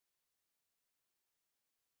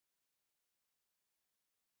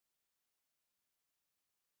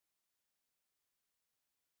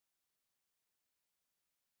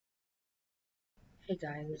Hey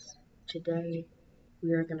guys, today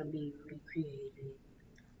we are going to be recreating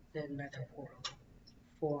the Nether portal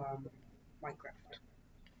for Minecraft.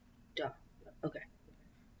 Duh. Okay,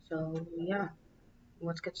 so yeah,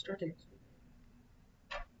 let's get started.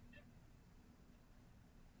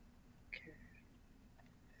 Okay.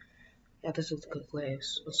 Yeah, this is a good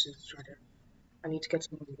place. Let's just start it. I need to get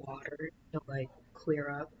some water to clear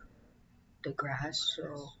up the grass,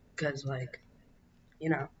 so because you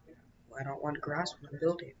know I don't want grass when I'm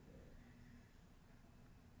building.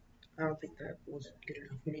 I don't think that was good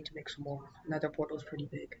enough. We need to make some more. Nether portal is pretty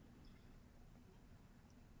big.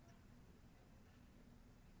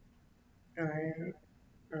 Alright,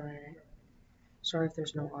 alright. Sorry if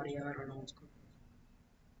there's no audio. I don't know what's going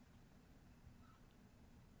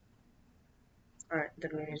on. Alright,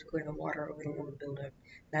 then we need to clear the water. We don't want to build a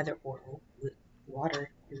nether portal with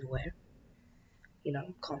water in the way. You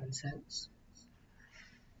know, common sense.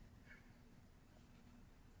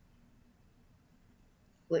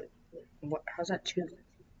 Wait, what? How's that two?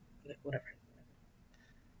 Wait, whatever.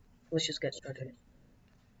 Let's just get started.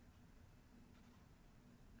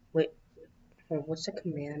 Wait, what's the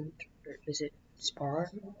command? Or is it spawn?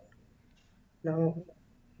 No,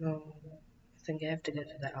 no. I think I have to go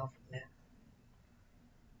to the alphabet.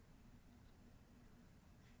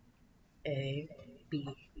 A,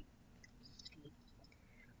 B, C,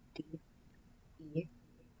 D, E,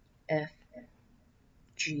 F,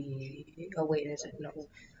 G. Oh wait, is it? No.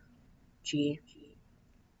 G,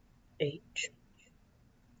 H,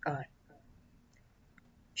 I,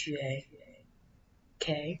 J,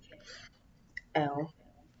 K, L,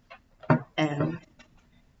 M,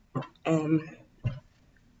 N,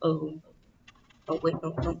 O. Oh wait,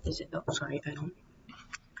 no, no, is it? Oh, sorry, L,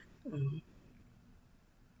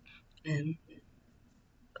 N,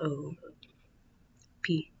 O,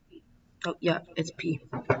 P. Oh yeah, it's P.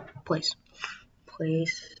 Place.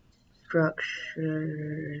 Place.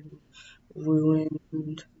 Structure.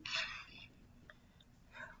 Ruined.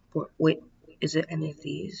 Wait, is it any of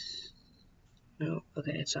these? No.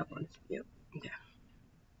 Okay, it's that one. Yep. Okay.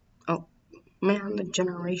 Oh man, the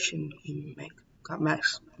generation got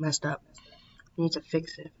messed up. We need to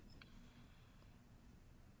fix it.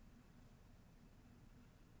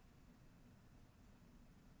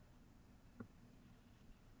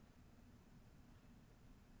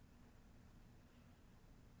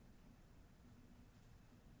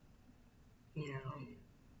 Yeah.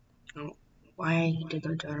 Oh, why did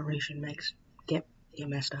the generation get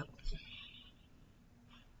messed up?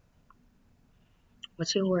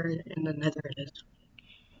 Let's see where in the nether it is.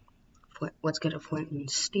 Let's get a flint and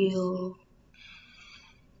steel.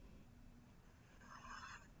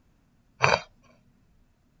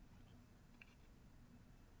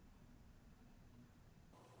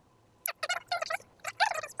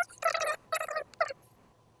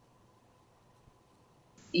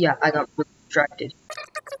 Yeah, I got distracted.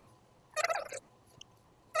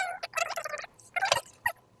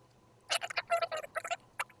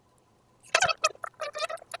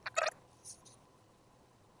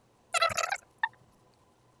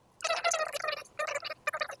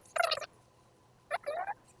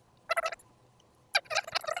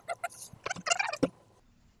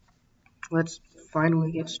 Let's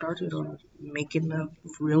finally get started on making the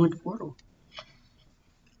ruined portal.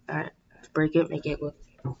 Alright, let's break it, make it look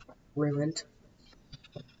ruined.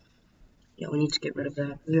 Yeah, we need to get rid of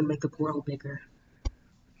that. We're gonna make the portal bigger. It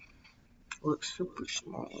looks super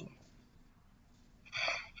small.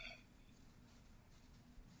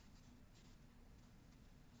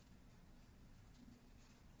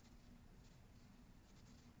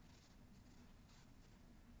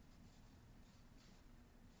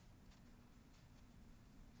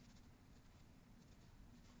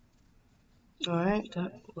 Alright,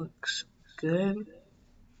 that looks good.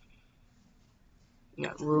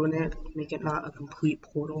 Yeah, ruin it, make it not a complete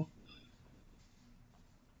portal.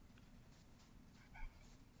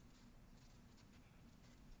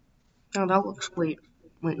 No, that looks, wait,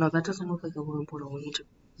 no, that doesn't look like a ruined portal. We need to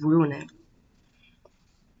ruin it.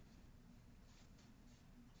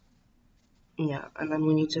 Yeah, and then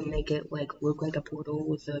we need to make it look like a portal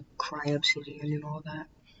with the cry obsidian and all that.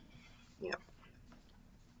 Yeah.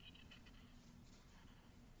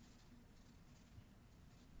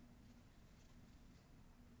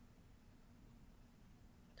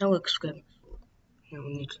 That looks good. Yeah,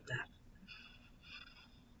 we need that.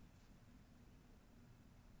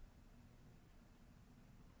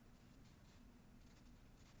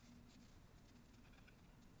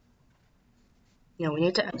 Yeah, we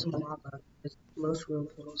need to add some lava, because most ruined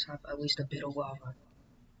portals have at least a bit of lava.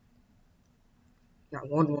 Not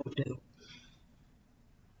one won't do.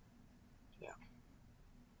 Yeah.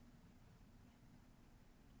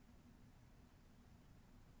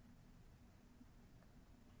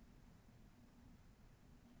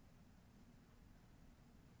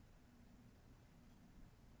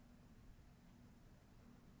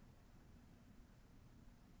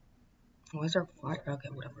 Why is there fire? Okay,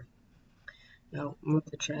 whatever. Now move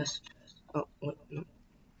the chest. Oh, wait, no,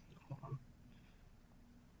 hold on.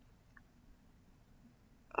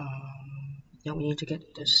 Yeah, we need to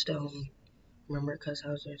get the stone. Remember, because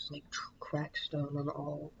there's like cracked stone on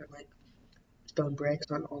all, or like stone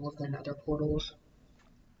bricks on all of the nether portals.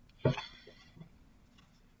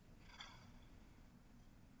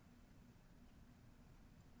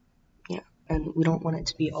 Yeah, and we don't want it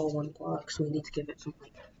to be all one block, so we need to give it some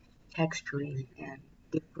like texturing and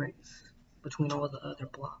difference between all the other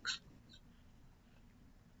blocks.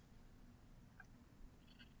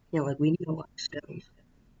 Yeah, like we need a lot of stone.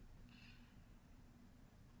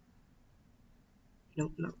 No,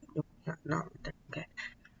 no, no, not that. Okay,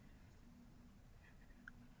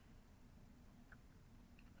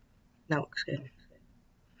 that looks good.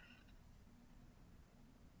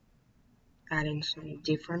 Adding some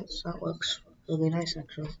difference, that looks really nice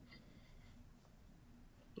actually.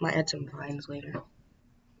 Might add some vines later.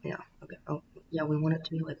 Yeah, okay. Oh, yeah, we want it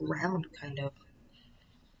to be like round, kind of.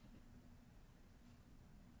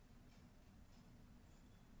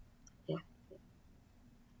 Yeah,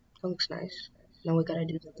 that looks nice. Now we gotta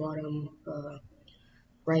do the bottom,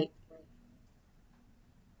 right.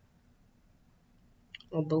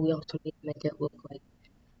 Oh, but we also need to make it look like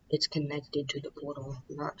it's connected to the portal,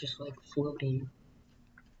 not just like floating.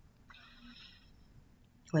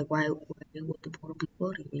 Like, why would the portal be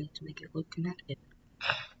floating? We need to make it look connected.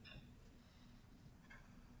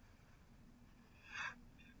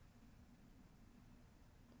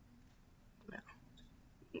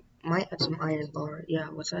 Might add some iron bar. Yeah,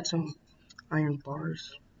 let's add some iron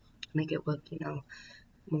bars. Make it look,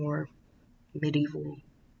 more medieval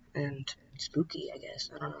and spooky, I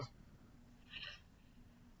guess. I don't know.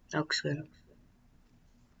 That looks good.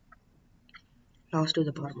 Now let's do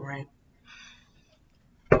the bottom right.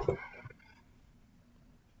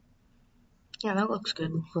 Yeah, that looks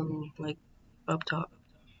good from like up top.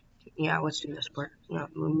 Yeah, let's do this part. Yeah,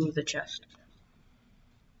 remove the chest.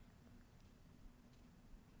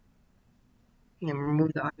 Yeah,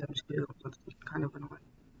 remove the items too. That's kind of annoying.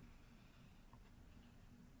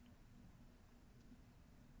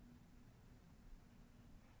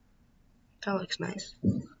 That looks nice.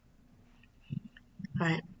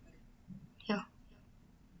 Alright, yeah.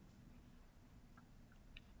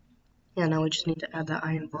 Yeah, now we just need to add the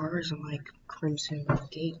iron bars and like crimson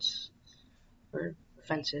gates or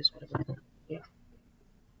fences, whatever. Yeah,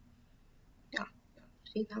 yeah.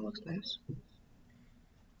 See, that looks nice.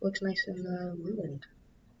 Looks nice and ruined.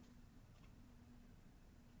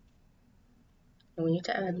 And we need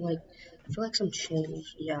to add like, I feel like some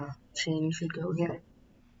change. Yeah, change should go here.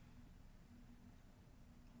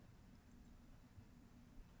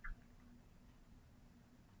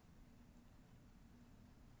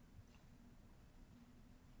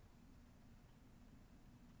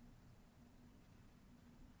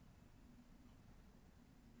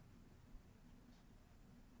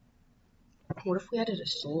 What if we added a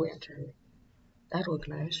soul lantern? That'd look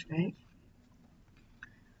nice, right?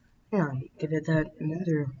 Yeah, give it that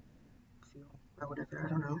nether feel or whatever. I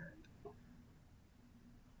don't know.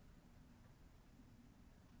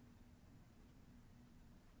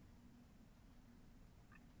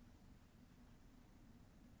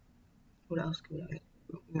 What else can we make?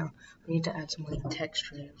 We need to add some like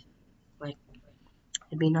texture. Like,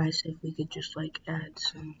 it'd be nice if we could just like add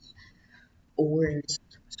some ores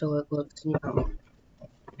so it looks, not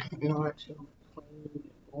so plain and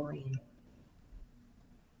boring.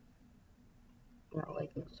 Not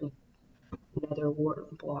like some nether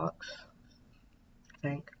wart blocks. I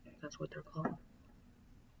think that's what they're called.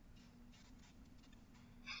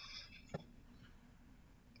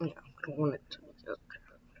 Yeah, I don't want it to look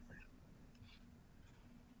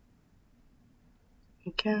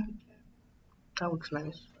okay. That looks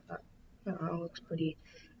nice. Yeah, that looks pretty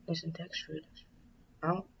nice and textured. I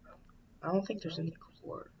don't, I don't think there's any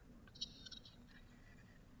core.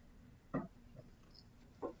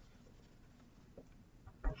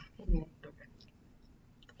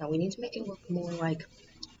 Now we need to make it look more like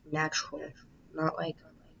natural, not like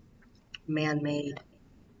man-made.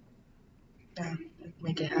 Yeah,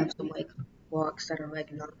 make it have some like blocks that are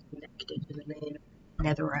like not connected to the main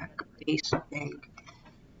netherrack base thing.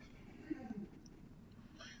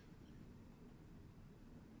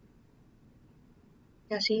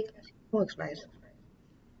 Yeah, see, it looks nice.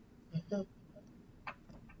 Mhm.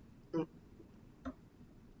 Mm,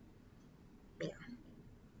 yeah,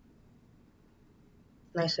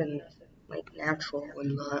 nice and like natural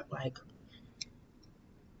and not like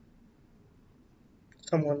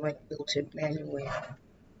someone like built it manually.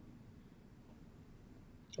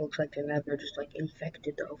 Looks like the Nether just like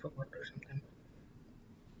infected the Overworld or something.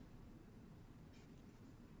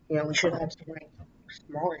 You know, we should have some like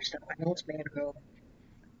smaller stuff. I know it's mangrove,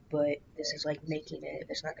 but this is like making it.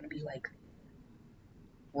 It's not gonna be like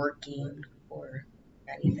working or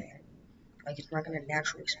anything. Like it's not gonna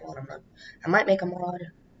naturally spawn. I might make a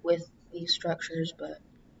mod with these structures, but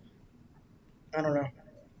I don't know.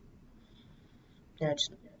 Yeah, it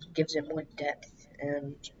just gives it more depth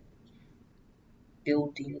and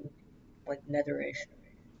building like netherish,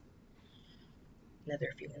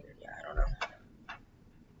 nether feeling. Yeah, I don't know.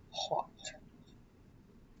 Hot.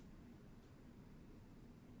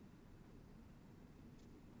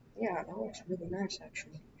 Yeah, that looks really nice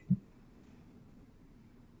actually.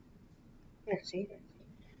 Yeah, see?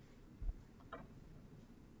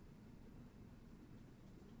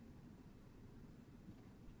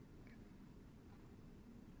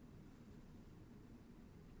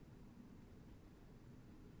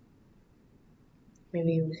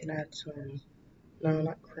 Maybe we can add some. No,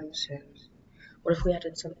 not crimson. What if we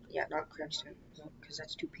added some? Yeah, not crimson, because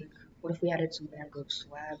that's too pink. What if we added some mangrove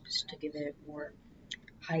slabs to give it more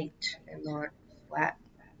height and not flat?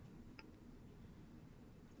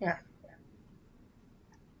 Yeah,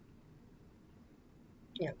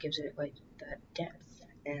 yeah, it gives it like that depth.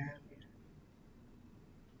 And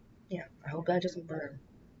yeah, I hope that doesn't burn.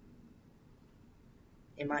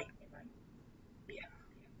 It might.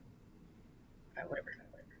 Yeah, whatever.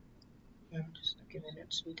 Yeah, just giving it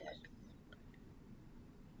some depth.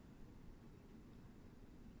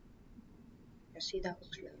 I see that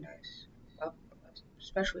looks really nice. Up,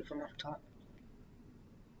 especially from up top.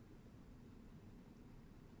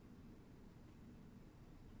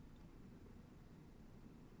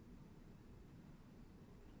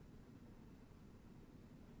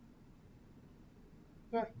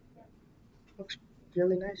 Yeah, looks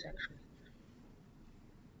really nice actually.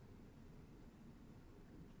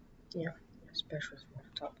 Yeah, especially from up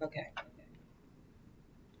top. Okay,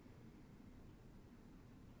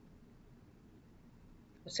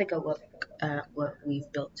 let's take a look at what we've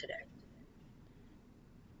built today.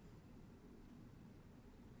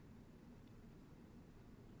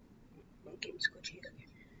 Game's glitchy. Okay.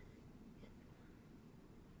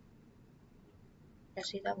 I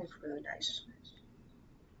see that looks really nice.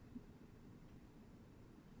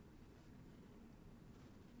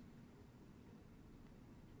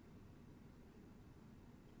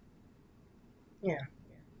 Yeah,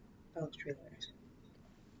 that looks really nice.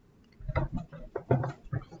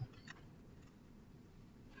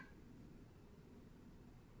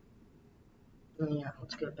 Yeah,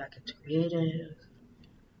 let's go back into creative.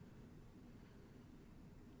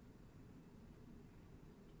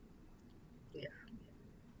 Yeah,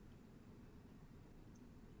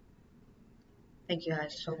 thank you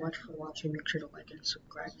guys so much for watching. Make sure to like and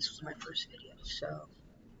subscribe. This was my first video, so